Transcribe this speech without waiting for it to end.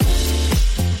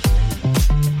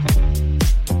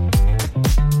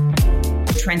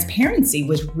transparency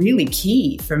was really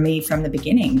key for me from the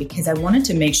beginning, because I wanted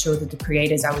to make sure that the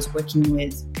creators I was working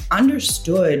with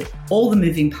understood all the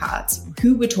moving parts,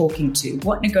 who we're talking to,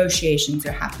 what negotiations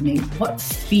are happening, what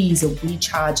fees are we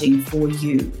charging for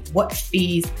you, what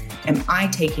fees am I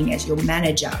taking as your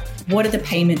manager, what are the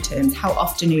payment terms, how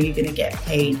often are you going to get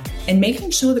paid, and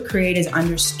making sure the creators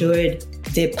understood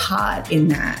their part in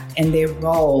that and their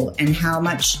role and how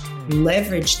much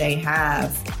leverage they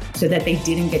have, so that they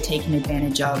didn't get taken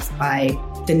advantage of by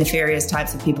the nefarious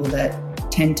types of people that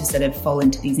tend to sort of fall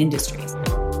into these industries.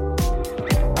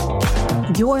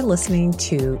 You're listening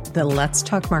to the Let's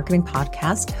Talk Marketing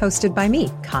podcast, hosted by me,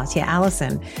 Katya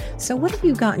Allison. So what have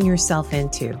you gotten yourself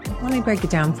into? Let me break it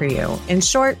down for you. In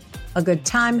short, a good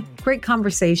time, great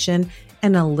conversation,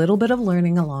 and a little bit of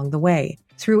learning along the way.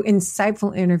 Through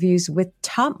insightful interviews with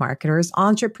top marketers,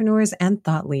 entrepreneurs, and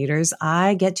thought leaders,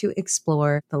 I get to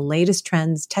explore the latest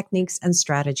trends, techniques, and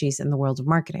strategies in the world of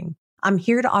marketing. I'm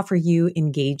here to offer you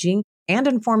engaging and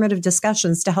informative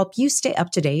discussions to help you stay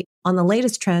up to date on the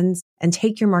latest trends and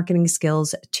take your marketing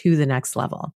skills to the next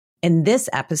level. In this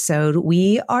episode,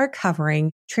 we are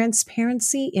covering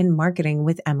transparency in marketing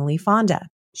with Emily Fonda.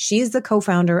 She's the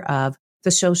co-founder of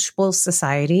the Sociable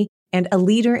Society and a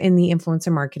leader in the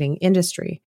influencer marketing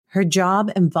industry. Her job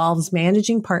involves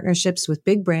managing partnerships with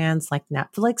big brands like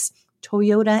Netflix,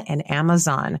 Toyota, and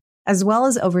Amazon, as well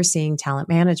as overseeing talent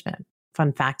management.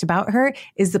 Fun fact about her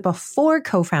is that before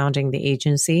co-founding the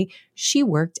agency, she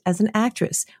worked as an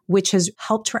actress, which has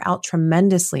helped her out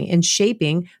tremendously in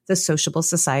shaping the Sociable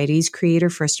Society's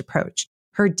creator-first approach.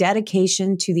 Her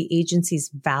dedication to the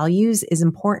agency's values is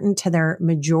important to their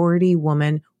majority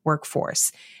woman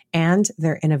workforce and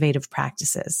their innovative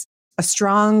practices. A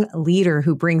strong leader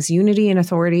who brings unity and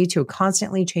authority to a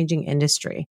constantly changing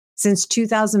industry. Since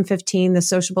 2015, the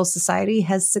Sociable Society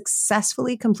has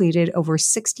successfully completed over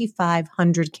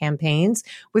 6,500 campaigns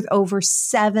with over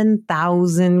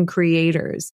 7,000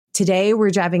 creators. Today, we're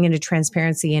diving into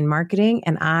transparency in marketing,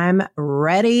 and I'm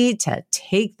ready to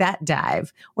take that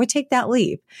dive or take that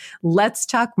leap. Let's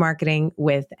talk marketing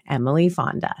with Emily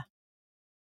Fonda.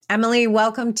 Emily,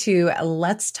 welcome to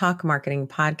Let's Talk Marketing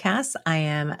podcast. I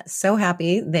am so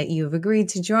happy that you've agreed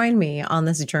to join me on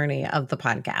this journey of the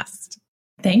podcast.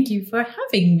 Thank you for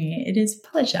having me. It is a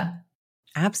pleasure.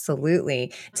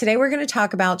 Absolutely. Today, we're going to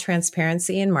talk about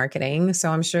transparency in marketing.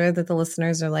 So I'm sure that the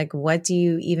listeners are like, what do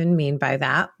you even mean by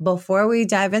that? Before we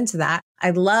dive into that,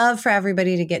 I'd love for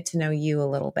everybody to get to know you a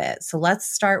little bit. So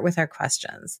let's start with our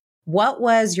questions. What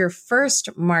was your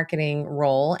first marketing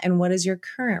role and what is your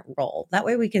current role? That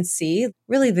way we can see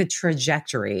really the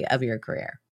trajectory of your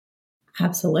career.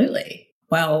 Absolutely.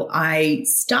 Well, I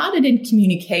started in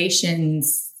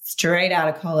communications straight out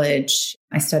of college.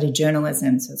 I studied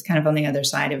journalism, so it's kind of on the other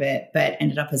side of it, but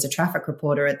ended up as a traffic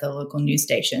reporter at the local news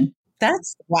station.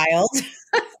 That's wild.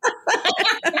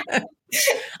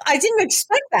 I didn't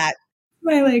expect that.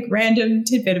 My random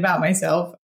tidbit about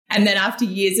myself. And then after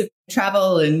years of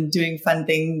travel and doing fun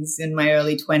things in my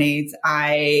early 20s,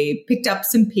 I picked up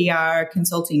some PR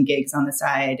consulting gigs on the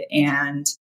side. And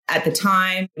at the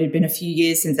time, it had been a few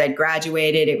years since I'd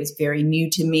graduated. It was very new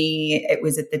to me. It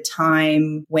was at the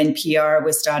time when PR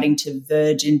was starting to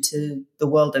verge into the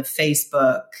world of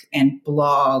Facebook and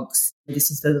blogs. This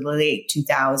is the late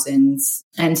 2000s.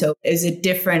 And so it was a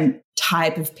different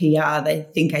type of PR that I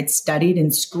think I'd studied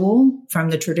in school from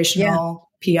the traditional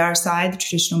PR side, the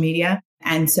traditional media.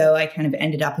 And so I kind of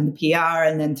ended up in the PR,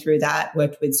 and then through that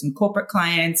worked with some corporate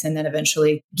clients, and then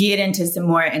eventually geared into some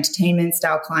more entertainment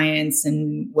style clients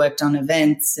and worked on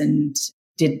events and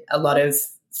did a lot of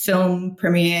film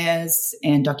premieres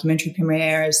and documentary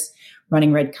premieres,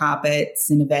 running red carpets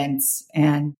and events.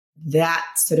 And that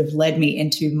sort of led me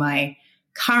into my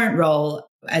current role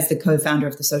as the co-founder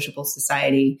of the Sociable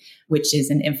Society, which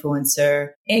is an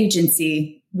influencer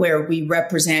agency where we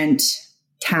represent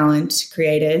talent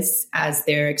creators as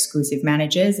their exclusive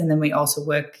managers. And then we also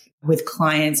work with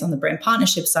clients on the brand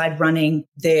partnership side, running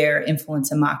their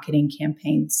influencer marketing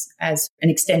campaigns as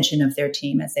an extension of their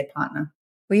team as their partner.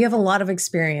 Well, you have a lot of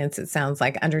experience, it sounds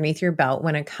like, underneath your belt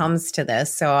when it comes to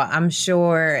this. So I'm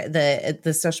sure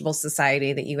the Sociable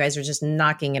Society that you guys are just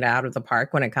knocking it out of the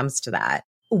park when it comes to that.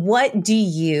 What do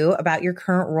you, about your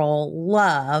current role,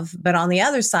 love? But on the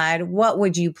other side, what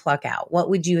would you pluck out? What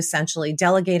would you essentially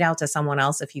delegate out to someone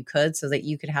else if you could, so that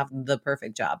you could have the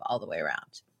perfect job all the way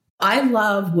around? I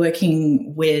love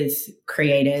working with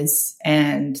creators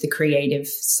and the creative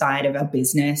side of our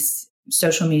business.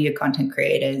 Social media content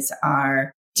creators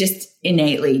are just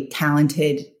innately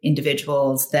talented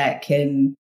individuals that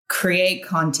can create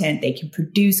content, they can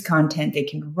produce content, they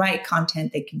can write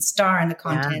content, they can star in the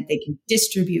content, they can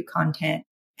distribute content.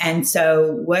 And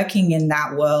so working in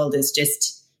that world is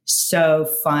just so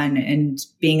fun, and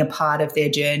being a part of their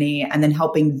journey and then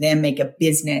helping them make a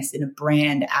business and a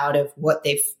brand out of what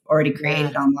they've already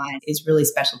created online is really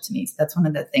special to me. So that's one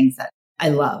of the things that I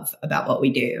love about what we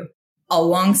do.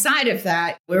 Alongside of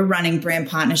that, we're running brand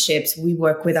partnerships. We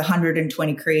work with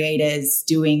 120 creators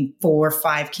doing 4 or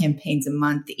 5 campaigns a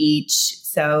month each.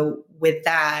 So with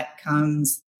that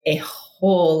comes a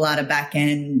whole lot of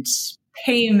back-end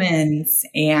payments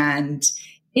and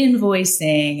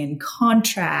invoicing and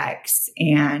contracts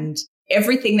and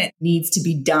everything that needs to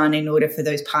be done in order for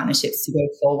those partnerships to go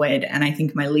forward. And I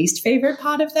think my least favorite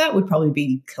part of that would probably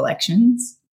be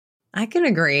collections. I can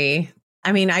agree.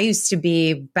 I mean, I used to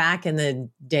be back in the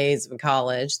days of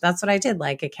college. That's what I did,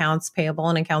 like accounts payable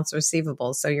and accounts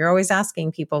receivable. So you're always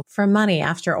asking people for money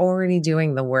after already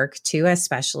doing the work too,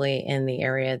 especially in the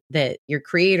area that your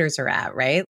creators are at,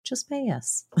 right? Just pay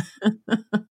us.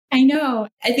 I know.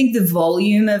 I think the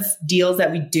volume of deals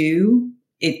that we do,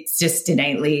 it just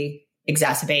innately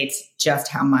exacerbates just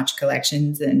how much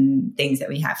collections and things that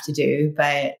we have to do.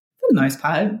 But for the most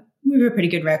part, we have a pretty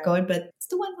good record, but it's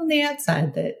the ones on the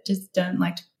outside that just don't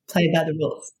like to play by the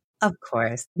rules. Of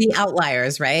course. The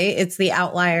outliers, right? It's the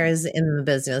outliers in the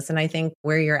business. And I think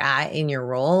where you're at in your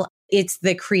role, it's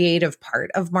the creative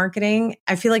part of marketing.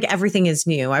 I feel like everything is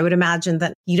new. I would imagine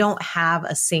that you don't have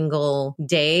a single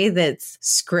day that's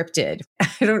scripted.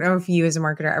 I don't know if you as a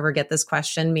marketer ever get this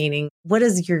question, meaning what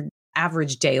does your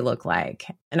average day look like?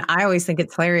 And I always think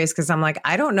it's hilarious because I'm like,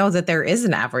 I don't know that there is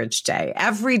an average day.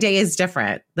 Every day is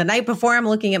different. The night before I'm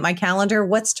looking at my calendar,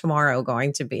 what's tomorrow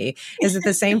going to be? Is it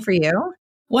the same for you?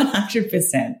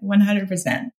 100%.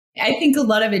 100%. I think a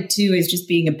lot of it too is just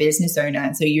being a business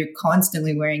owner. So you're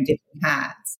constantly wearing different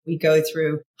hats. We go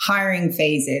through hiring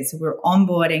phases. We're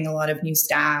onboarding a lot of new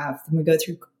staff. And we go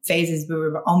through phases where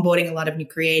we're onboarding a lot of new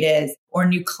creators or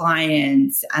new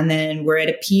clients. And then we're at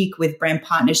a peak with brand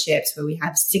partnerships where we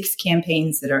have 6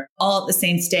 campaigns that are all at the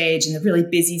same stage and the really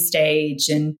busy stage.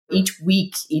 And each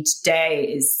week, each day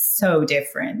is so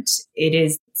different. It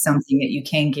is something that you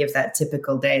can't give that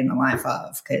typical day in the life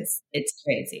of because it's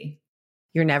crazy.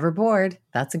 You're never bored.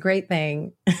 That's a great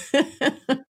thing.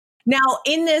 Now,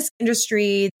 in this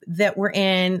industry that we're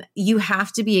in, you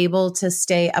have to be able to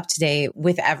stay up to date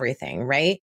with everything,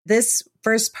 right? This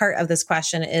first part of this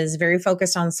question is very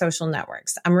focused on social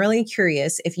networks. I'm really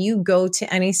curious if you go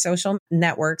to any social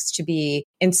networks to be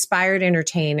inspired,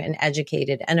 entertained, and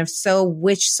educated. And if so,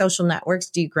 which social networks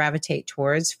do you gravitate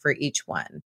towards for each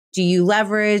one? Do you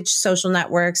leverage social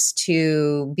networks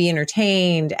to be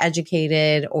entertained,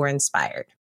 educated, or inspired?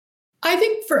 I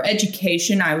think for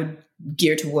education, I would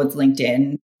gear towards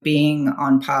LinkedIn. Being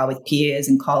on par with peers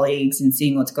and colleagues and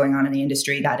seeing what's going on in the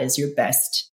industry, that is your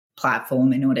best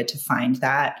platform in order to find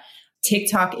that.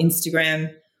 TikTok,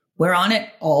 Instagram, we're on it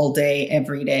all day,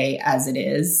 every day as it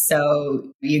is.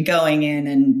 So you're going in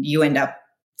and you end up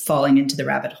falling into the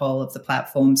rabbit hole of the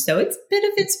platform. So it's a bit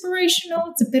of inspirational,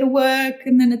 it's a bit of work,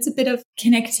 and then it's a bit of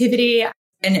connectivity.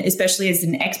 And especially as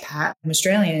an expat, I'm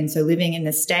Australian, so living in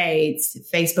the States,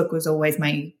 Facebook was always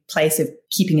my place of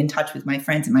keeping in touch with my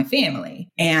friends and my family.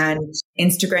 And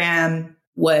Instagram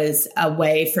was a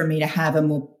way for me to have a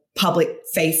more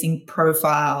public-facing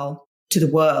profile to the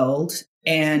world,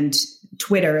 and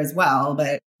Twitter as well.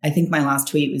 But I think my last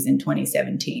tweet was in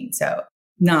 2017, so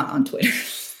not on Twitter.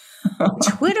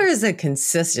 Twitter is a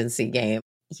consistency game.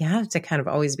 You have to kind of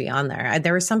always be on there.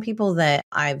 There are some people that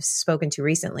I've spoken to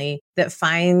recently that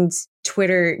find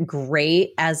Twitter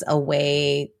great as a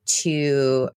way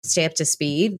to stay up to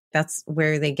speed. That's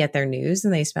where they get their news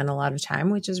and they spend a lot of time,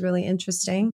 which is really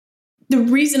interesting. The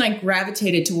reason I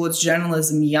gravitated towards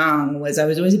journalism young was I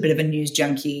was always a bit of a news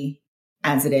junkie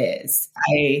as it is.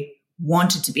 I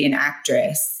wanted to be an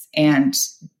actress, and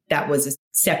that was a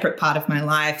separate part of my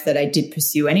life that I did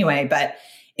pursue anyway. But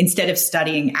instead of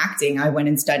studying acting, I went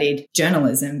and studied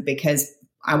journalism because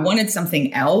I wanted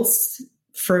something else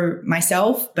for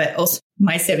myself. But also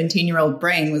my 17-year-old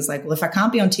brain was like, well, if I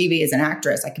can't be on TV as an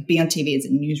actress, I could be on TV as a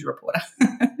news reporter.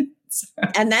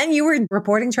 And then you were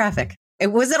reporting traffic.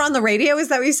 Was it on the radio? Is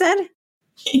that what you said?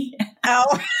 Yeah.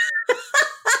 Oh.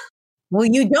 Well,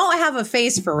 you don't have a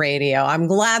face for radio. I'm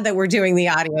glad that we're doing the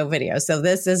audio video. So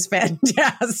this is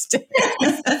fantastic.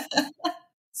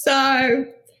 So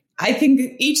I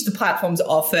think each of the platforms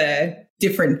offer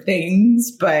different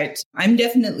things, but I'm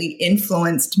definitely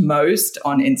influenced most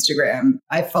on Instagram.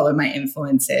 I follow my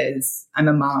influencers. I'm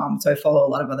a mom, so I follow a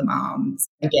lot of other moms.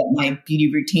 I get my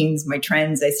beauty routines, my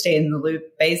trends. I stay in the loop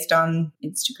based on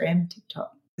Instagram,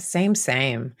 TikTok. Same,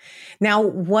 same. Now,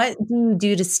 what do you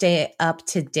do to stay up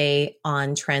to date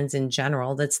on trends in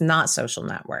general that's not social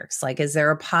networks? Like, is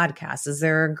there a podcast? Is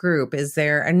there a group? Is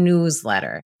there a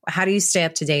newsletter? How do you stay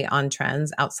up to date on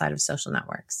trends outside of social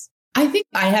networks? I think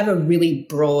I have a really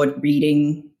broad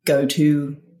reading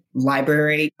go-to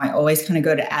library. I always kind of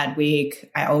go to Adweek.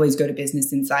 I always go to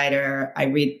Business Insider. I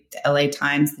read the LA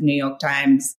Times, the New York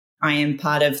Times. I am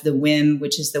part of the WIM,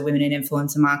 which is the Women in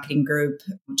Influencer Marketing Group,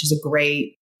 which is a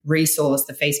great resource.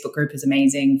 The Facebook group is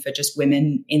amazing for just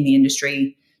women in the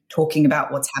industry talking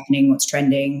about what's happening, what's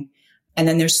trending. And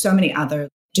then there's so many other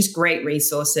just great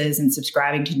resources, and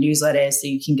subscribing to newsletters so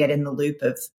you can get in the loop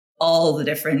of all the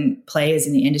different players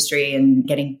in the industry and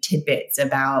getting tidbits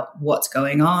about what's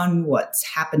going on, what's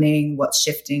happening, what's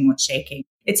shifting, what's shaking.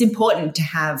 It's important to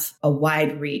have a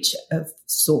wide reach of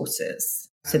sources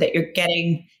so that you're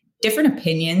getting different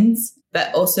opinions,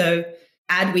 but also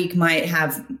Adweek might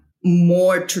have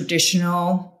more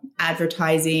traditional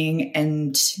advertising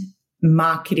and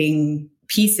marketing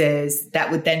pieces that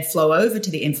would then flow over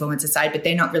to the influencer side, but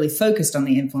they're not really focused on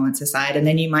the influencer side. And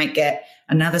then you might get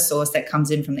another source that comes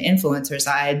in from the influencer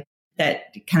side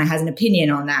that kind of has an opinion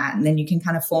on that. And then you can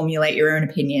kind of formulate your own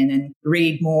opinion and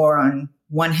read more on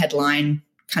one headline,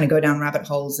 kind of go down rabbit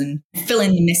holes and fill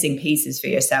in the missing pieces for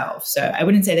yourself. So I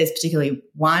wouldn't say there's particularly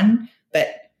one, but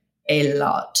a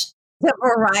lot. The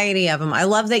variety of them. I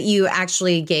love that you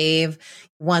actually gave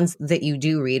ones that you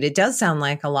do read. It does sound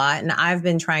like a lot. And I've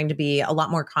been trying to be a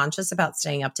lot more conscious about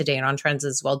staying up to date on trends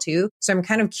as well, too. So I'm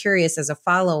kind of curious as a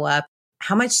follow-up,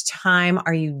 how much time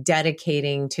are you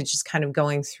dedicating to just kind of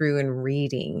going through and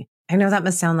reading? I know that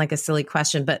must sound like a silly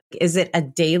question, but is it a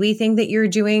daily thing that you're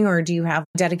doing, or do you have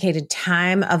dedicated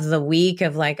time of the week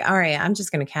of like, all right, I'm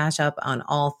just going to catch up on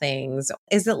all things?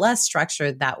 Is it less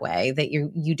structured that way that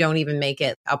you don't even make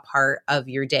it a part of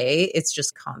your day? It's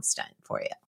just constant for you.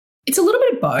 It's a little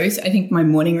bit of both. I think my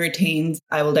morning routines,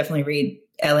 I will definitely read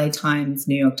LA Times,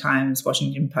 New York Times,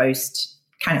 Washington Post,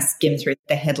 kind of skim through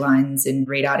the headlines and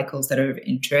read articles that are of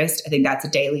interest. I think that's a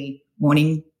daily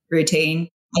morning routine.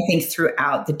 I think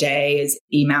throughout the day is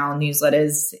email,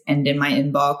 newsletters, and in my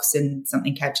inbox, and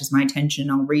something catches my attention,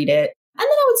 I'll read it. And then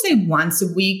I would say once a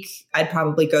week, I'd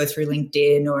probably go through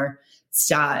LinkedIn or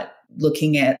start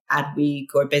looking at Adweek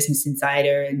or Business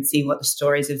Insider and see what the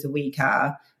stories of the week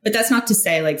are. But that's not to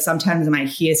say, like, sometimes I might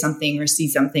hear something or see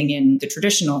something in the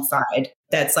traditional side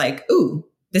that's like, ooh,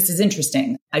 this is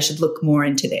interesting. I should look more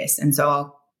into this. And so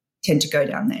I'll tend to go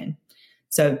down there.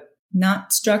 So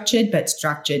not structured, but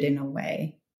structured in a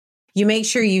way. You make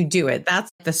sure you do it. That's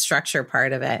the structure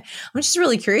part of it. I'm just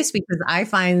really curious because I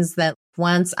find that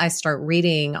once I start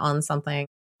reading on something,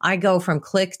 I go from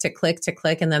click to click to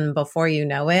click. And then before you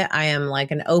know it, I am like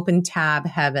an open tab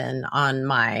heaven on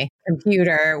my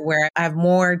computer where I have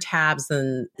more tabs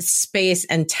than space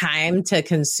and time to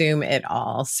consume it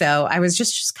all. So I was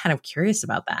just kind of curious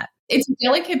about that. It's a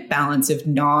delicate balance of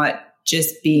not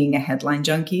just being a headline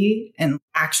junkie and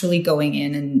actually going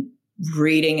in and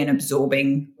reading and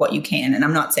absorbing what you can. And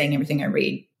I'm not saying everything I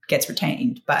read gets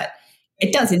retained, but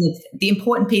it does. And the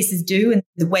important pieces do. And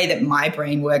the way that my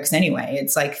brain works anyway,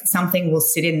 it's like something will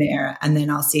sit in there and then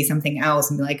I'll see something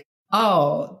else and be like,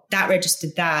 oh, that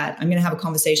registered that. I'm going to have a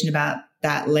conversation about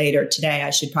that later today. I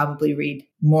should probably read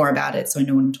more about it so I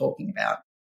know what I'm talking about.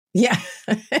 Yeah,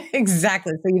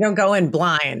 exactly. So you don't go in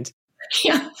blind.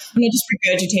 Yeah, I'm not just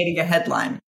regurgitating a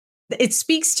headline. It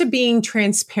speaks to being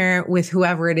transparent with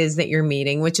whoever it is that you're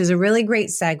meeting, which is a really great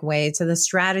segue to the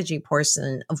strategy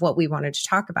portion of what we wanted to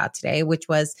talk about today, which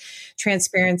was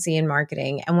transparency in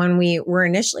marketing. And when we were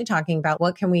initially talking about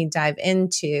what can we dive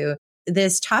into,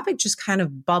 this topic just kind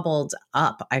of bubbled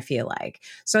up, I feel like.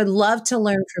 So I'd love to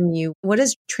learn from you. What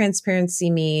does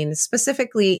transparency mean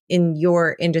specifically in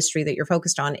your industry that you're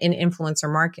focused on in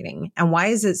influencer marketing? And why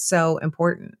is it so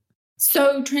important?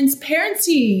 So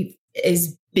transparency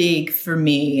is big for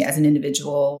me as an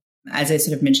individual. As I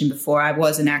sort of mentioned before, I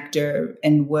was an actor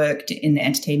and worked in the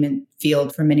entertainment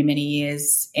field for many, many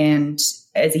years. And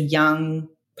as a young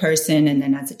person and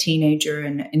then as a teenager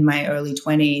and in my early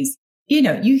 20s, you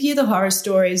know, you hear the horror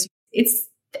stories. It's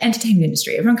the entertainment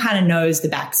industry. Everyone kind of knows the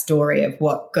backstory of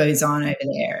what goes on over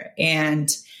there. And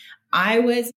I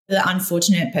was the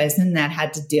unfortunate person that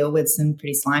had to deal with some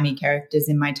pretty slimy characters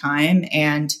in my time.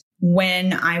 And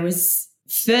when I was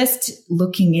first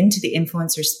looking into the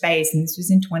influencer space, and this was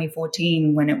in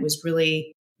 2014 when it was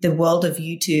really the world of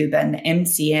YouTube and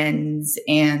MCNs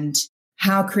and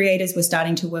how creators were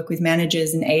starting to work with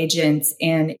managers and agents.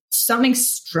 And something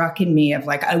struck in me of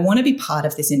like, I want to be part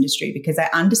of this industry because I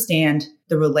understand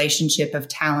the relationship of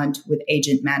talent with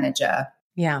agent manager.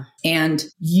 Yeah. And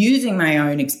using my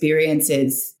own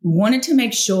experiences, wanted to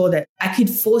make sure that I could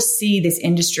foresee this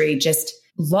industry, just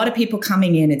a lot of people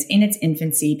coming in. It's in its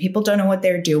infancy. People don't know what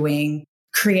they're doing.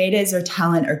 Creators or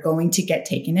talent are going to get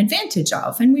taken advantage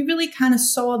of. And we really kind of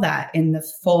saw that in the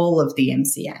fall of the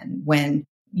MCN when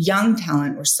young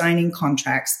talent were signing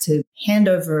contracts to hand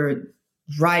over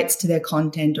rights to their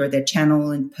content or their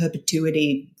channel in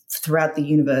perpetuity throughout the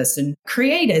universe. And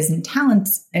creators and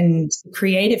talents and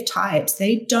creative types,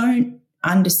 they don't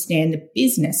understand the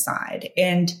business side.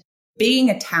 And being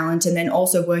a talent and then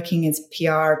also working as a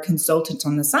PR consultant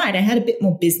on the side, I had a bit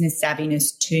more business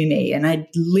savviness to me, and I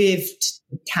lived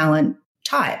the talent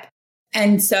type.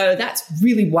 And so that's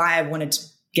really why I wanted to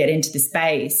get into the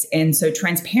space. And so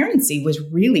transparency was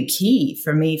really key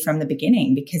for me from the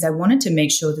beginning, because I wanted to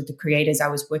make sure that the creators I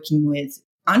was working with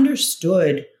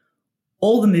understood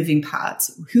all the moving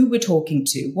parts, who we're talking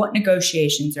to, what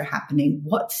negotiations are happening,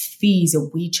 what fees are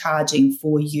we charging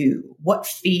for you, what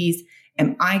fees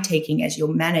am I taking as your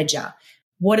manager,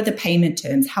 what are the payment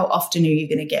terms, how often are you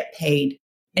going to get paid,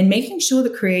 and making sure the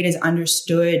creators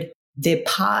understood their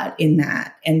part in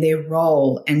that and their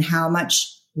role and how much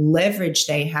leverage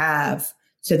they have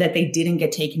so that they didn't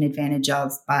get taken advantage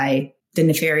of by the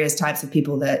nefarious types of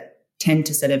people that tend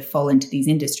to sort of fall into these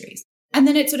industries. And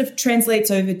then it sort of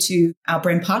translates over to our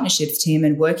brand partnerships team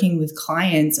and working with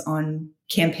clients on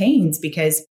campaigns,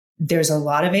 because there's a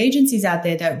lot of agencies out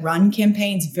there that run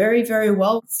campaigns very, very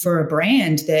well for a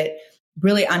brand, that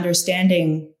really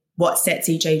understanding what sets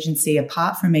each agency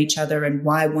apart from each other and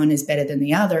why one is better than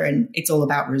the other. And it's all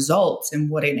about results and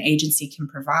what an agency can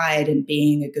provide and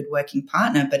being a good working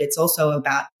partner. But it's also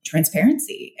about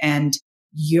transparency, and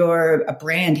you're a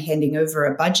brand handing over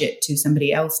a budget to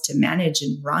somebody else to manage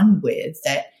and run with,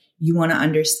 that you want to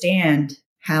understand,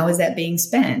 how is that being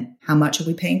spent? How much are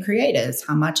we paying creators?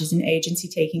 How much is an agency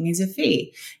taking as a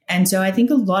fee? And so I think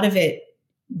a lot of it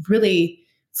really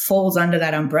falls under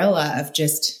that umbrella of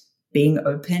just being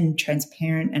open,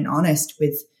 transparent, and honest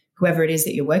with whoever it is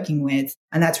that you're working with.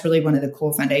 And that's really one of the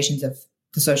core foundations of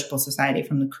the Sociable Society,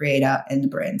 from the creator and the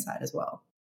brand side as well.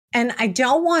 And I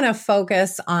don't want to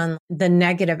focus on the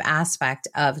negative aspect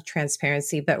of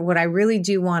transparency, but what I really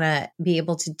do want to be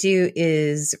able to do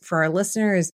is, for our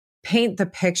listeners, paint the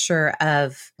picture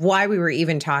of why we were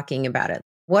even talking about it.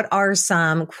 What are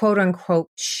some quote unquote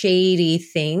shady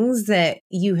things that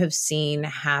you have seen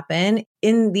happen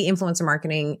in the influencer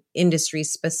marketing industry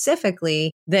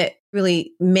specifically that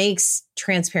really makes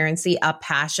transparency a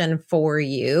passion for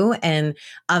you and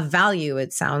a value,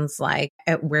 it sounds like,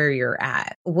 at where you're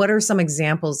at? What are some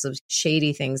examples of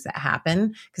shady things that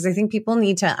happen? Because I think people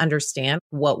need to understand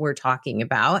what we're talking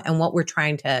about and what we're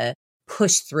trying to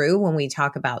push through when we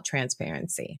talk about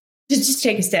transparency. To just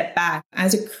take a step back,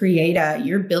 as a creator,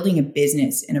 you're building a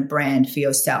business and a brand for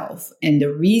yourself. And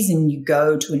the reason you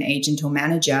go to an agent or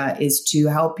manager is to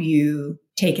help you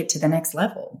take it to the next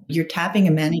level. You're tapping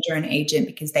a manager and agent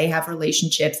because they have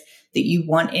relationships that you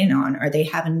want in on, or they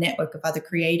have a network of other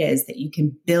creators that you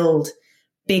can build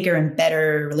bigger and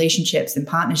better relationships and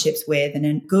partnerships with. And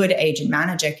a good agent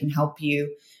manager can help you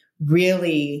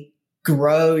really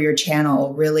grow your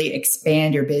channel, really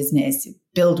expand your business,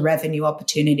 build revenue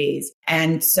opportunities.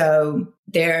 And so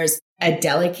there's a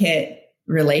delicate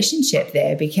relationship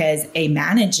there, because a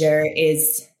manager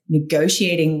is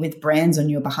negotiating with brands on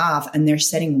your behalf and they're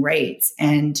setting rates.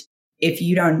 And if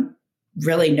you don't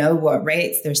really know what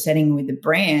rates they're setting with the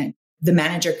brand, the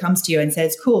manager comes to you and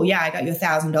says, cool, yeah, I got you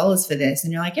 $1,000 for this.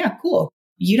 And you're like, yeah, cool.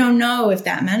 You don't know if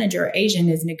that manager or agent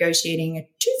is negotiating a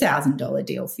 $2,000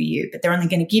 deal for you, but they're only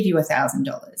going to give you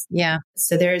 $1,000. Yeah.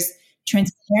 So there's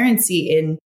transparency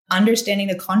in understanding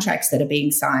the contracts that are being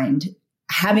signed,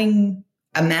 having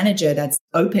a manager that's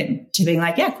open to being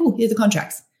like, yeah, cool, here's the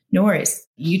contracts. No worries.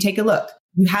 You take a look.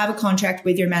 You have a contract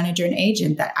with your manager and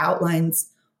agent that outlines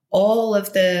all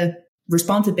of the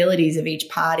responsibilities of each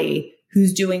party,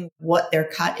 who's doing what their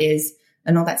cut is,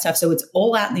 and all that stuff. So it's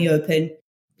all out in the open.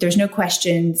 There's no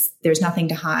questions. There's nothing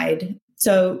to hide.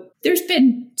 So there's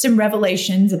been some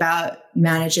revelations about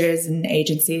managers and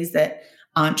agencies that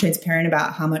aren't transparent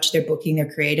about how much they're booking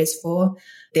their creators for.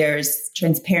 There's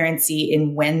transparency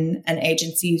in when an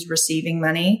agency is receiving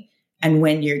money and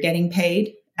when you're getting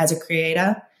paid as a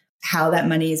creator, how that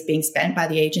money is being spent by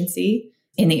the agency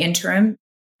in the interim.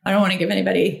 I don't want to give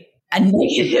anybody a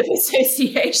negative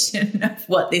association of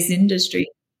what this industry.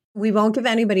 We won't give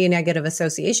anybody a negative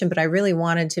association, but I really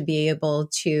wanted to be able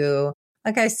to,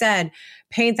 like I said,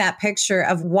 paint that picture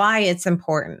of why it's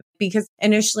important. Because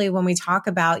initially, when we talk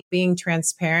about being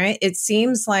transparent, it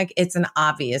seems like it's an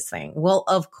obvious thing. Well,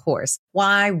 of course,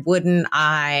 why wouldn't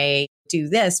I do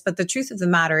this. But the truth of the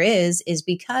matter is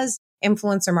because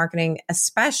influencer marketing,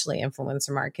 especially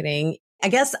influencer marketing, I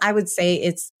guess I would say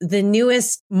it's the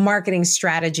newest marketing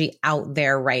strategy out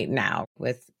there right now,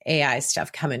 with AI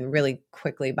stuff coming really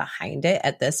quickly behind it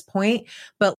at this point.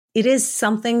 But it is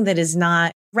something that is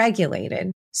not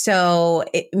regulated. So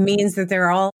it means that there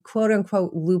are all quote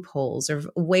unquote loopholes or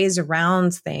ways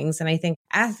around things. And I think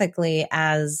ethically,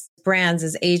 as brands,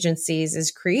 as agencies,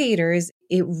 as creators,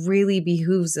 it really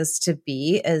behooves us to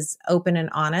be as open and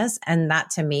honest. And that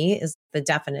to me is the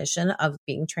definition of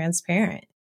being transparent.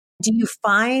 Do you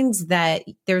find that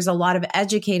there's a lot of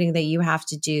educating that you have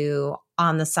to do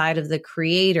on the side of the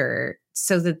creator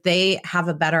so that they have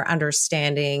a better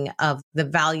understanding of the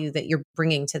value that you're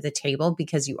bringing to the table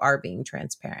because you are being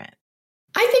transparent?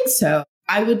 I think so.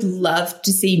 I would love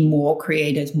to see more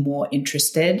creators more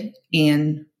interested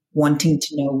in wanting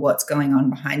to know what's going on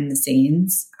behind the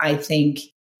scenes. I think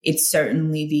it's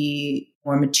certainly the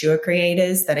more mature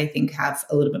creators that I think have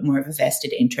a little bit more of a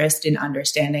vested interest in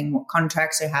understanding what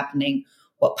contracts are happening,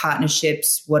 what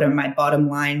partnerships, what are my bottom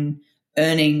line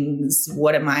earnings,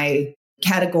 what are my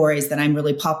categories that I'm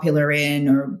really popular in,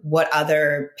 or what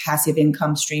other passive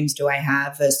income streams do I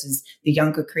have, versus the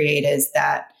younger creators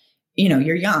that,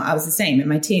 you're young. I was the same in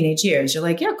my teenage years. You're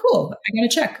like, yeah, cool. I got a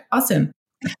check. Awesome.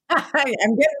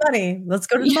 I'm getting money. Let's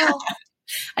go to the mall.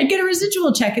 I'd get a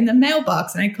residual check in the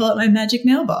mailbox and I'd call it my magic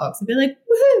mailbox. I'd be like,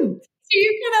 woohoo. So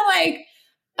you're kind of like,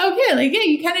 okay, like, yeah,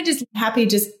 you're kind of just happy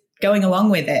just going along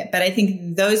with it. But I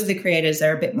think those are the creators that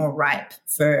are a bit more ripe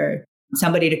for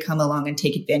somebody to come along and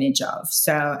take advantage of.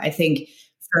 So I think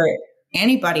for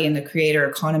anybody in the creator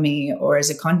economy or as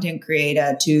a content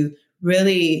creator to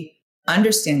really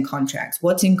understand contracts,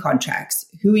 what's in contracts,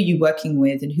 who are you working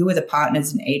with, and who are the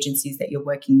partners and agencies that you're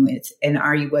working with, and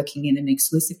are you working in an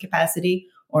exclusive capacity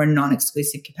or a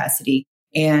non-exclusive capacity,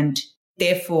 and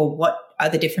therefore what are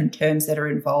the different terms that are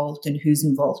involved and who's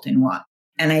involved in what.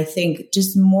 And I think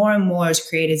just more and more as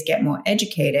creators get more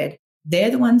educated, they're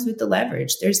the ones with the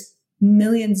leverage. There's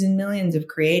millions and millions of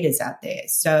creators out there.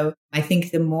 So I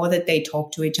think the more that they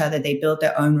talk to each other, they build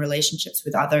their own relationships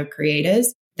with other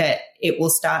creators, that it will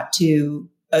start to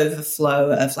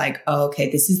overflow of like, oh, okay,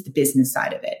 this is the business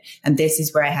side of it. And this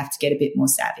is where I have to get a bit more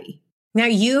savvy. Now,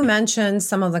 you mentioned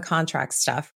some of the contract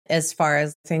stuff as far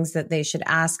as things that they should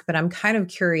ask, but I'm kind of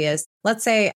curious. Let's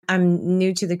say I'm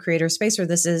new to the creator space, or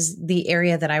this is the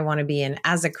area that I want to be in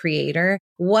as a creator.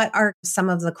 What are some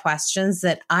of the questions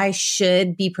that I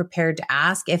should be prepared to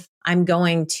ask if I'm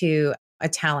going to a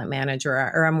talent manager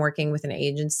or I'm working with an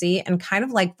agency, and kind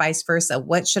of like vice versa?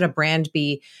 What should a brand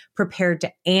be prepared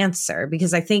to answer?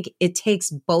 Because I think it takes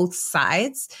both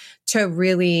sides to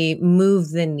really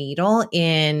move the needle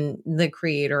in the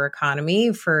creator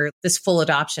economy for this full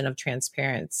adoption of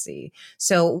transparency.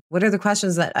 So what are the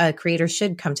questions that a creator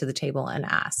should come to the table and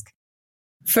ask?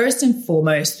 First and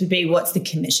foremost would be, what's the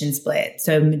commission split?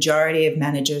 So majority of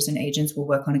managers and agents will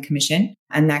work on a commission,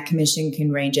 and that commission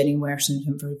can range anywhere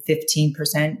from 15%,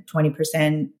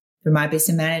 20%. There might be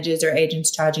some managers or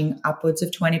agents charging upwards of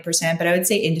 20%, but I would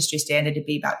say industry standard would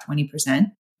be about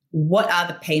 20%. What are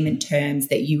the payment terms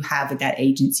that you have with that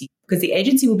agency? Because the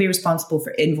agency will be responsible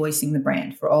for invoicing the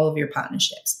brand for all of your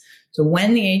partnerships. So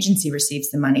when the agency receives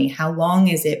the money, how long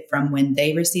is it from when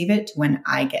they receive it to when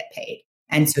I get paid?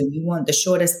 And so you want the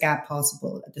shortest gap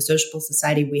possible. At the Sociable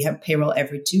Society, we have payroll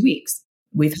every 2 weeks.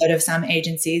 We've heard of some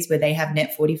agencies where they have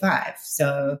net 45.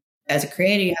 So as a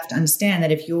creator, you have to understand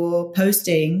that if you're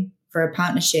posting for a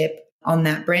partnership on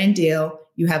that brand deal,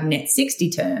 you have net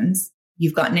 60 terms.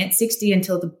 You've got net 60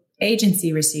 until the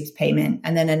agency receives payment,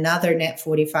 and then another net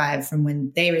 45 from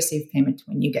when they receive payment to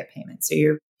when you get payment. So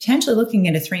you're potentially looking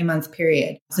at a 3-month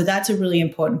period. So that's a really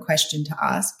important question to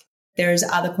ask. There's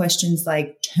other questions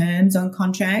like terms on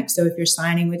contracts. So if you're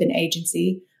signing with an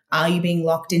agency, are you being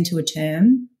locked into a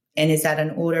term? And is that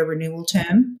an auto renewal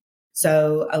term?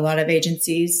 So a lot of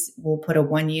agencies will put a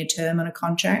 1-year term on a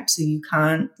contract, so you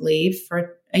can't leave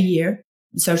for a year.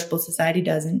 The Sociable Society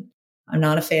doesn't. I'm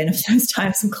not a fan of those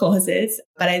types of clauses,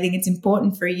 but I think it's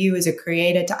important for you as a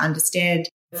creator to understand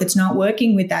if it's not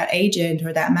working with that agent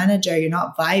or that manager, you're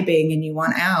not vibing and you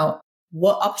want out,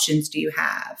 what options do you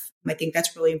have? I think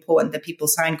that's really important, that people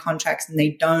sign contracts and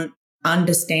they don't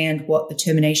understand what the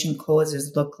termination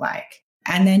clauses look like.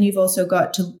 And then you've also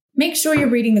got to make sure you're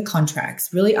reading the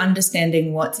contracts, really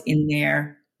understanding what's in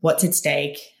there, what's at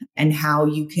stake, and how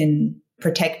you can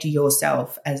protect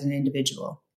yourself as an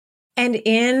individual. And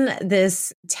in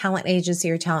this talent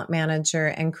agency or talent manager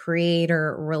and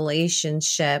creator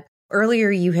relationship,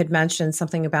 earlier you had mentioned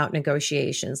something about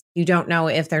negotiations. You don't know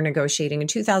if they're negotiating a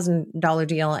 $2,000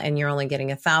 deal and you're only getting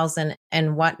 $1,000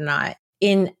 and whatnot.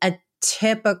 In a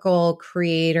typical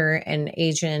creator and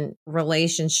agent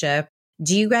relationship,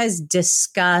 do you guys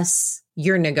discuss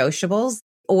your negotiables,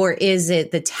 or is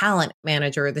it the talent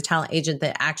manager or the talent agent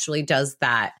that actually does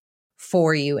that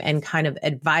for you and kind of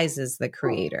advises the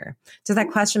creator? Does that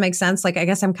question make sense? Like, I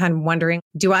guess I'm kind of wondering,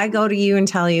 do I go to you and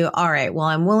tell you, all right, well,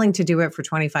 I'm willing to do it for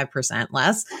 25%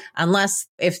 less, unless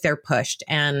if they're pushed,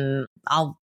 and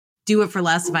I'll do it for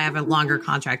less if I have a longer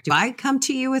contract. Do I come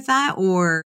to you with that,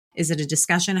 or is it a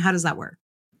discussion? How does that work?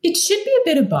 It should be a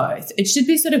bit of both. It should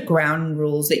be sort of ground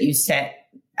rules that you set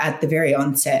at the very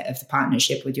onset of the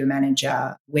partnership with your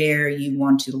manager, where you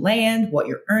want to land, what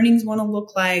your earnings want to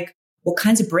look like, what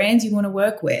kinds of brands you want to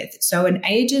work with. So an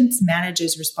agent's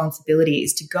manager's responsibility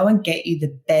is to go and get you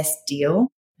the best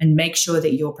deal and make sure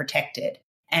that you're protected.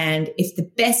 And if the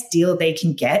best deal they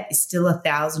can get is still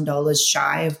 $1,000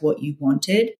 shy of what you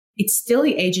wanted, it's still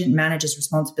the agent manager's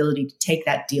responsibility to take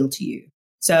that deal to you.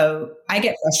 So I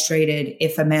get frustrated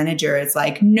if a manager is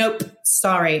like, nope,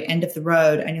 sorry, end of the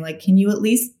road. And you're like, can you at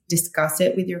least discuss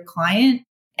it with your client?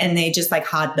 And they just like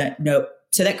hard nope.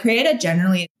 So that creator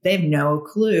generally, they have no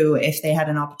clue if they had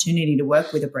an opportunity to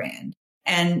work with a brand.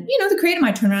 And, the creator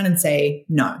might turn around and say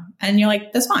no. And you're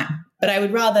like, that's fine. But I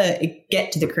would rather it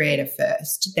get to the creator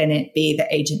first than it be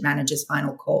the agent manager's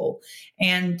final call.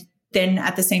 And then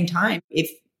at the same time,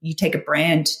 if you take a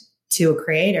brand to a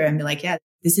creator and be like, yeah,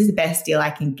 this is the best deal I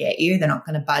can get you, they're not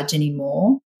going to budge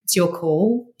anymore. It's your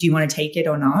call. Do you want to take it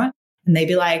or not? And they'd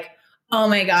be like, oh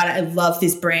my God, I love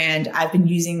this brand. I've been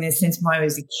using this since I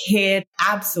was a kid.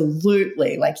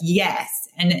 Absolutely. Like, yes.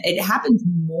 And it happens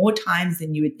more times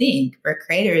than you would think, where a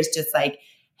creator is just like,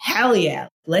 hell yeah,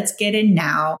 let's get in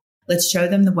now. Let's show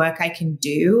them the work I can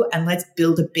do, and let's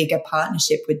build a bigger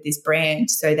partnership with this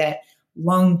brand so that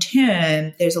long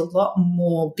term, there's a lot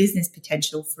more business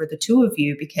potential for the two of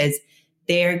you, because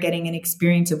they're getting an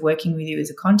experience of working with you as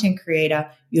a content creator.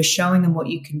 You're showing them what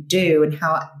you can do and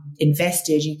how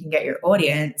invested you can get your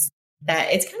audience,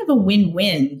 that it's kind of a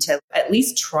win-win to at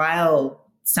least trial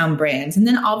some brands. And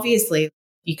then obviously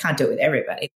you can't do it with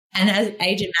everybody. And as an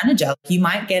agent manager, you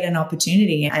might get an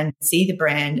opportunity and see the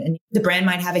brand, and the brand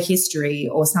might have a history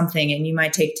or something. And you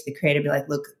might take to the creator and be like,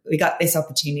 look, we got this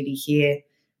opportunity here.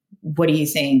 What do you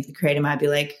think? The creator might be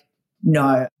like,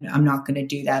 no, I'm not going to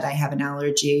do that. I have an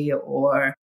allergy,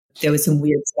 or there was some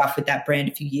weird stuff with that brand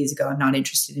a few years ago. I'm not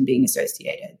interested in being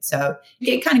associated. So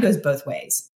it kind of goes both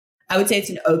ways. I would say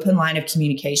it's an open line of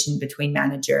communication between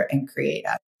manager and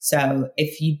creator. So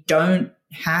if you don't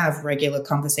have regular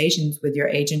conversations with your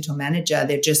agent or manager,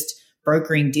 they're just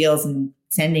brokering deals and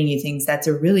sending you things. That's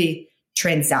a really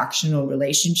transactional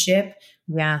relationship.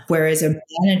 Yeah. Whereas a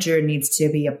manager needs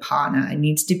to be a partner. It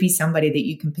needs to be somebody that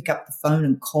you can pick up the phone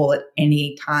and call at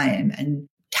any time and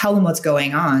tell them what's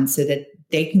going on so that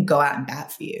they can go out and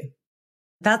bat for you.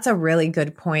 That's a really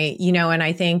good point, and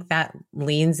I think that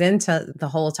leans into the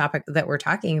whole topic that we're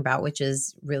talking about, which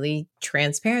is really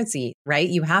transparency, right?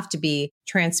 You have to be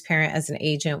transparent as an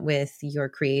agent with your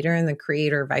creator, and the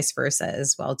creator vice versa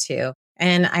as well, too.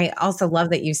 And I also love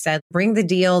that you said, bring the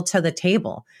deal to the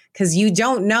table, because you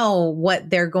don't know what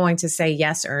they're going to say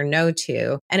yes or no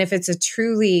to. And if it's a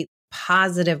truly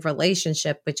positive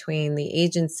relationship between the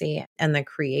agency and the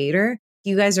creator,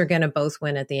 you guys are going to both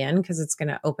win at the end, because it's going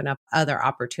to open up other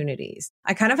opportunities.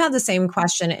 I kind of have the same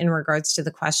question in regards to the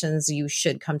questions you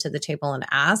should come to the table and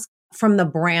ask from the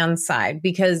brand side,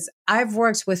 because I've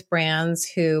worked with brands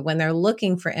who, when they're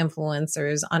looking for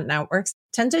influencers on networks,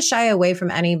 tend to shy away from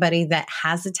anybody that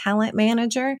has a talent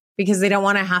manager, because they don't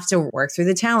want to have to work through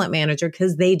the talent manager,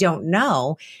 because they don't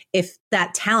know if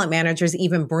that talent manager is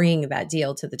even bringing that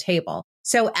deal to the table.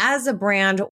 So as a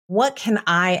brand, what can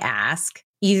I ask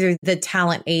either the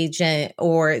talent agent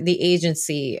or the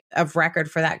agency of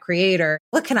record for that creator?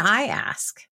 What can I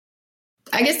ask?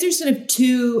 I guess there's sort of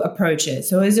two approaches.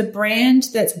 So as a brand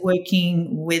that's working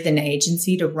with an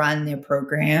agency to run their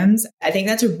programs, I think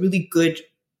that's a really good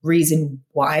reason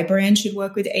why brands should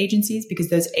work with agencies, because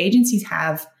those agencies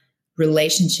have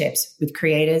relationships with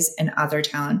creators and other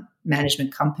talent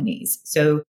management companies.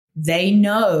 So they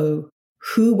know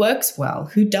who works well,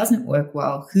 who doesn't work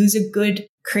well, who's a good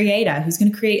creator, who's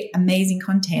going to create amazing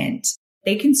content.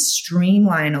 They can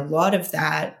streamline a lot of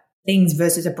that things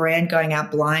versus a brand going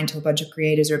out blind to a bunch of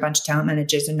creators or a bunch of talent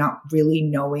managers and not really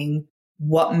knowing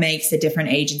what makes a different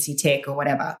agency tick or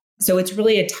whatever. So it's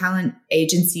really a talent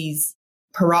agency's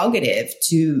prerogative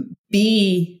to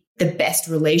be the best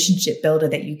relationship builder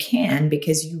that you can,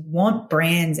 because you want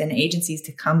brands and agencies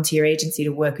to come to your agency to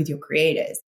work with your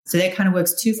creators. So that kind of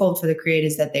works twofold for the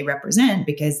creators that they represent,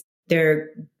 because they're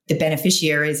the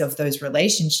beneficiaries of those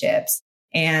relationships.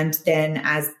 And then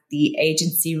as the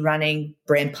agency running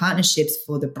brand partnerships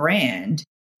for the brand,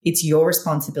 it's your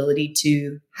responsibility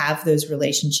to have those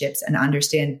relationships and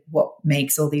understand what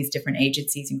makes all these different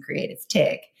agencies and creators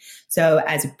tick. So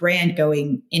as a brand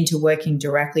going into working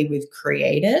directly with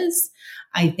creators,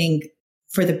 I think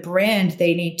for the brand,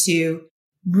 they need to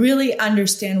really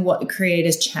understand what the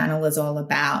creators channel is all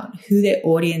about, who their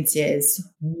audience is,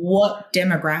 what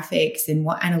demographics and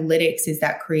what analytics is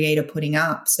that creator putting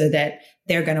up so that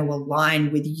they're going to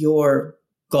align with your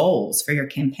goals for your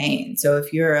campaign. So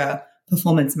if you're a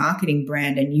performance marketing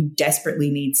brand and you desperately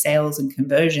need sales and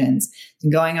conversions, then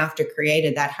going after a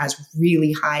creator that has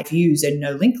really high views and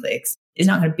no link clicks is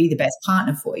not going to be the best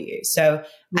partner for you. So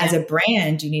as a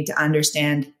brand, you need to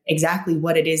understand exactly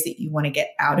what it is that you want to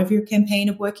get out of your campaign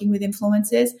of working with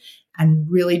influencers and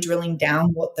really drilling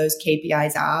down what those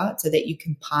KPIs are so that you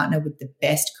can partner with the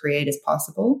best creators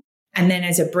possible. And then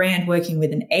as a brand working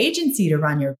with an agency to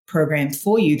run your program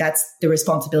for you, that's the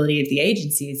responsibility of the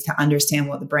agency, is to understand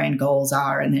what the brand goals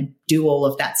are and then do all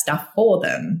of that stuff for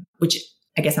them, which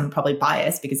I guess I'm probably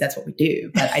biased because that's what we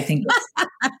do. But I think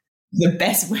it's the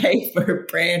best way for a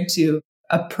brand to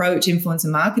approach influencer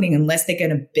marketing, unless they're going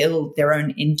to build their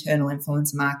own internal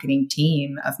influencer marketing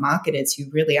team of marketers who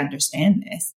really understand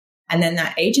this. And then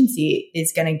that agency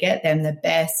is going to get them the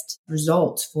best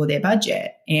results for their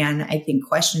budget. And I think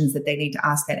questions that they need to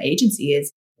ask that agency is,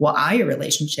 what are your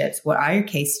relationships? What are your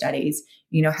case studies?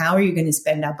 How are you going to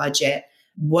spend our budget?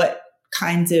 What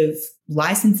kinds of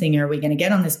licensing are we going to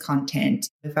get on this content?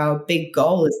 If our big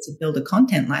goal is to build a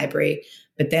content library,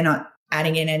 but they're not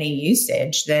adding in any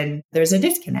usage, then there's a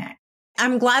disconnect.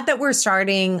 I'm glad that we're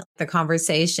starting the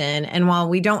conversation. And while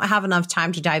we don't have enough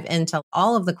time to dive into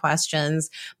all of the questions,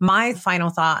 my final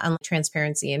thought on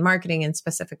transparency in marketing, and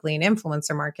specifically in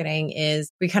influencer marketing,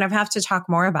 is we kind of have to talk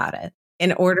more about it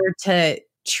in order to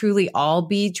truly all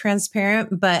be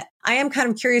transparent. But I am kind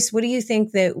of curious, what do you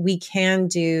think that we can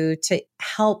do to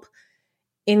help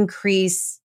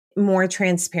increase more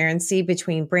transparency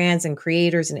between brands and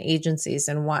creators and agencies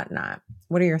and whatnot?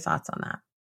 What are your thoughts on that?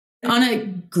 On a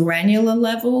granular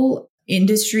level,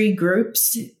 industry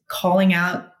groups calling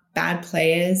out bad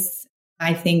players.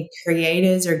 I think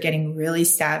creators are getting really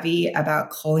savvy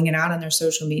about calling it out on their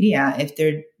social media if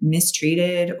they're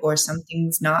mistreated or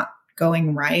something's not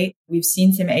going right. We've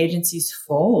seen some agencies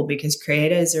fall because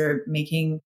creators are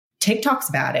making TikToks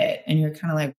about it. And you're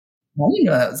kind of like, I didn't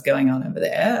know that was going on over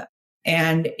there.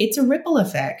 And it's a ripple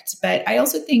effect. But I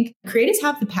also think creators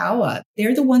have the power.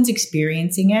 They're the ones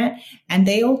experiencing it and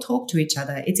they all talk to each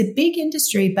other. It's a big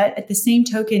industry, but at the same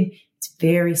token, it's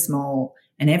very small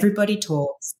and everybody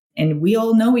talks and we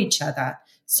all know each other.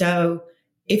 So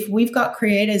if we've got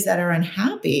creators that are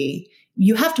unhappy,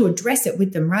 you have to address it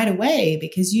with them right away,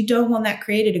 because you don't want that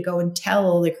creator to go and tell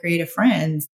all the creator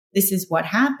friends, this is what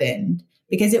happened,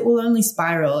 because it will only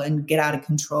spiral and get out of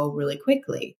control really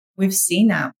quickly. We've seen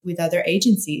that with other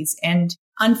agencies. And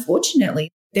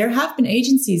unfortunately, there have been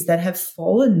agencies that have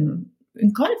fallen,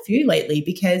 and quite a few lately,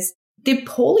 because they're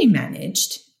poorly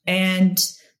managed. And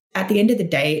at the end of the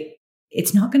day,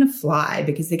 it's not going to fly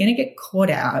because they're going to get caught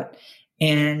out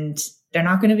and they're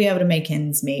not going to be able to make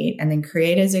ends meet. And then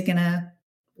creators are going to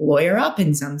lawyer up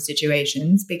in some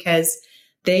situations because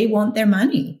they want their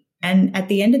money. And at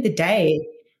the end of the day,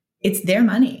 it's their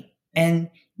money. And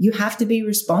you have to be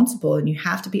responsible and you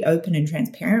have to be open and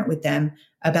transparent with them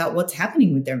about what's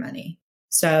happening with their money.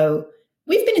 So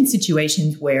we've been in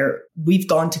situations where we've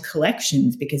gone to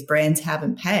collections because brands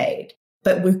haven't paid,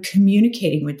 but we're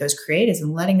communicating with those creators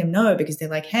and letting them know, because they're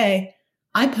like, hey,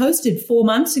 I posted 4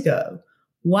 months ago.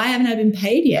 Why haven't I been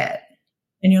paid yet?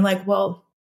 And you're like, well,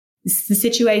 this is the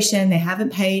situation. They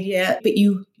haven't paid yet, but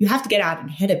you have to get out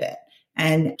ahead of it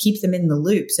and keep them in the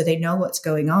loop so they know what's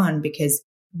going on, because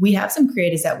we have some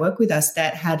creators that work with us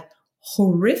that had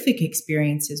horrific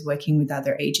experiences working with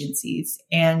other agencies,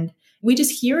 and we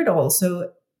just hear it all.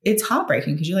 So it's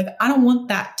heartbreaking because you're like, I don't want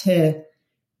that to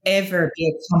ever be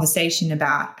a conversation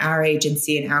about our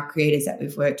agency and our creators that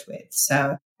we've worked with.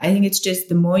 So I think it's just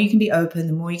the more you can be open,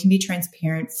 the more you can be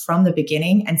transparent from the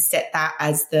beginning and set that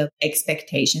as the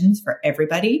expectations for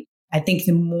everybody. I think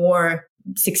the more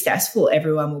successful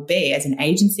everyone will be as an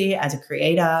agency, as a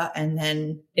creator, and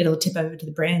then it'll tip over to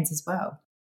the brands as well.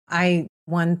 I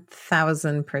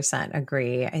 1000%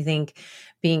 agree. I think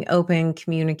being open,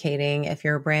 communicating, if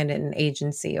you're a brand and an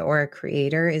agency or a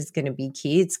creator, is going to be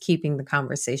key. It's keeping the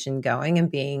conversation going and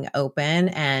being open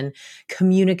and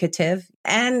communicative,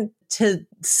 and to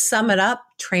sum it up,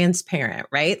 transparent,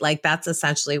 right? Like that's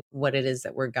essentially what it is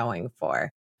that we're going for.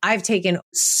 I've taken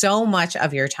so much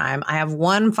of your time. I have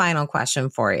one final question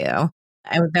for you.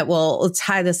 and that will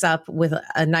tie this up with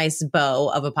a nice bow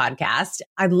of a podcast.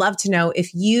 I'd love to know,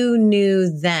 if you knew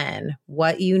then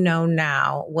what you know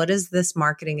now, what is this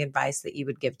marketing advice that you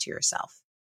would give to yourself?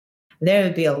 There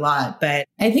would be a lot, but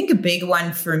I think a big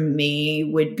one for me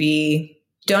would be,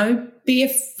 don't be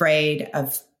afraid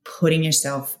of putting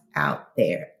yourself out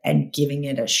there and giving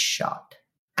it a shot.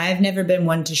 I've never been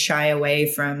one to shy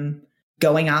away from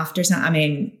going after something. I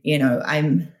mean,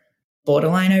 I'm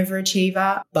borderline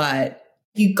overachiever, but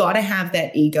you got to have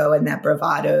that ego and that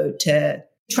bravado to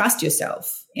trust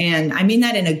yourself. And I mean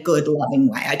that in a good, loving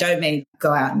way. I don't mean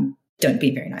go out and don't be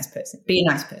a very nice person. Be a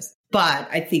nice person. But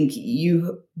I think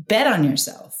you bet on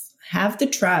yourself, have the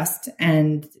trust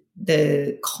and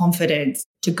the confidence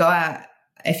to go out.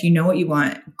 If you know what you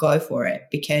want, go for it,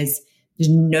 because there's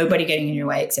nobody getting in your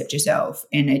way except yourself.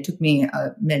 And it took me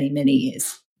many, many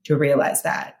years to realize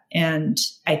that. And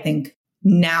I think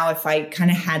now, if I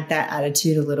kind of had that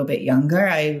attitude a little bit younger,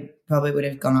 I probably would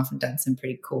have gone off and done some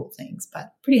pretty cool things,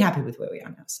 but pretty happy with where we are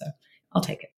now. So I'll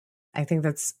take it. I think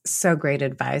that's so great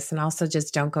advice. And also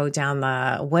just don't go down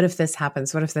the, what if this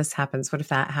happens? What if this happens? What if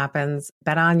that happens?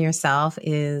 Bet on yourself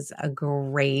is a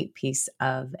great piece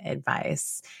of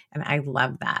advice. And I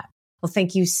love that. Well,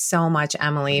 thank you so much,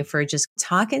 Emily, for just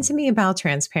talking to me about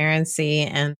transparency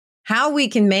and how we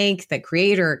can make the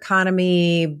creator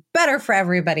economy better for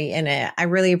everybody in it. I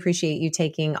really appreciate you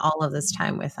taking all of this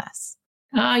time with us.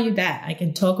 Oh, you bet. I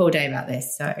can talk all day about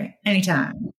this. So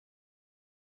anytime.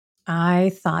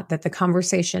 I thought that the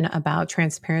conversation about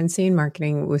transparency in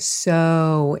marketing was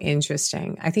so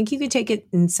interesting. I think you could take it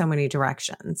in so many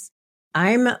directions.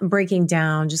 I'm breaking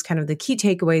down just kind of the key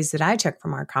takeaways that I took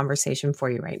from our conversation for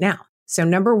you right now. So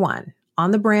number one,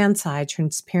 on the brand side,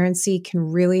 transparency can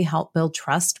really help build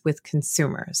trust with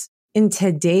consumers. In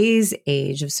today's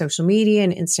age of social media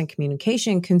and instant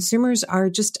communication, consumers are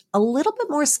just a little bit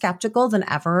more skeptical than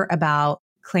ever about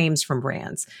claims from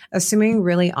brands, assuming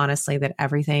really honestly that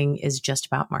everything is just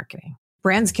about marketing.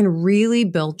 Brands can really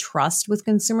build trust with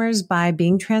consumers by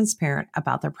being transparent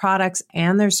about their products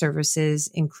and their services,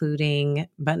 including,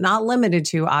 but not limited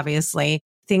to, obviously,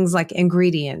 things like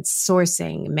ingredients,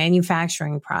 sourcing,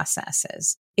 manufacturing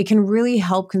processes. It can really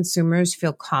help consumers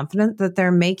feel confident that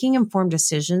they're making informed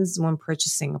decisions when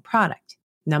purchasing a product.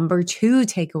 Number two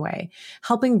takeaway,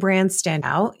 helping brands stand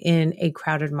out in a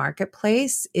crowded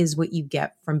marketplace is what you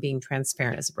get from being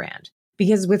transparent as a brand.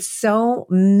 Because with so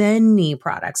many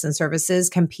products and services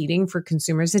competing for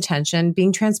consumers' attention,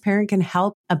 being transparent can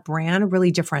help a brand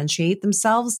really differentiate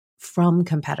themselves from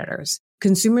competitors.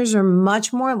 Consumers are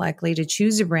much more likely to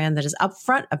choose a brand that is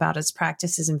upfront about its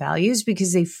practices and values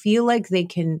because they feel like they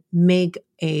can make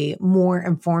a more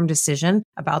informed decision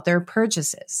about their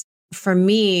purchases. For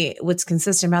me, what's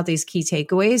consistent about these key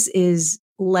takeaways is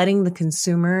letting the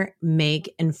consumer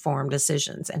make informed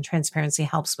decisions, and transparency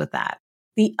helps with that.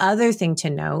 The other thing to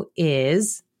note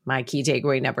is my key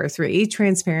takeaway number 3,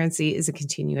 transparency is a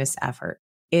continuous effort.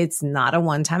 It's not a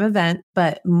one-time event,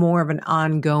 but more of an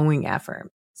ongoing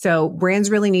effort. So brands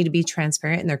really need to be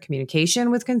transparent in their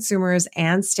communication with consumers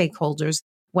and stakeholders,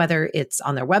 whether it's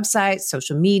on their website,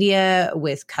 social media,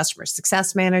 with customer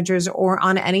success managers, or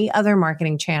on any other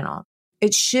marketing channel.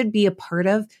 It should be a part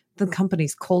of the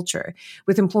company's culture,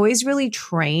 with employees really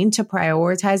trained to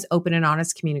prioritize open and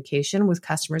honest communication with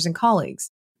customers and colleagues.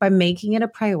 By making it a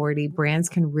priority, brands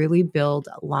can really build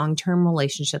long-term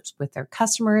relationships with their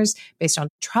customers based on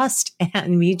trust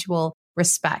and mutual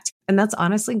respect. And that's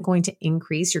honestly going to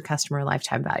increase your customer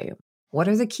lifetime value. What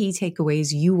are the key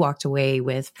takeaways you walked away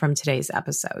with from today's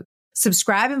episode?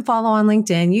 Subscribe and follow on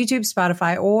LinkedIn, YouTube,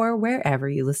 Spotify, or wherever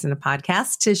you listen to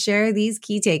podcasts to share these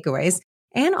key takeaways,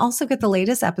 and also get the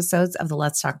latest episodes of the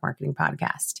Let's Talk Marketing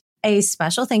podcast. A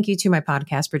special thank you to my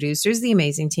podcast producers, the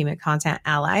amazing team at Content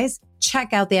Allies.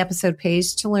 Check out the episode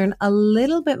page to learn a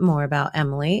little bit more about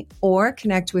Emily, or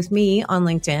connect with me on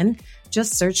LinkedIn.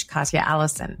 Just search Katya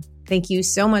Allison. Thank you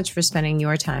so much for spending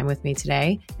your time with me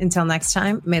today. Until next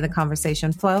time, may the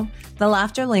conversation flow, the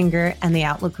laughter linger, and the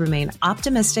outlook remain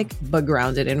optimistic but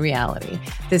grounded in reality.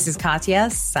 This is Katya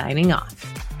signing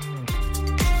off.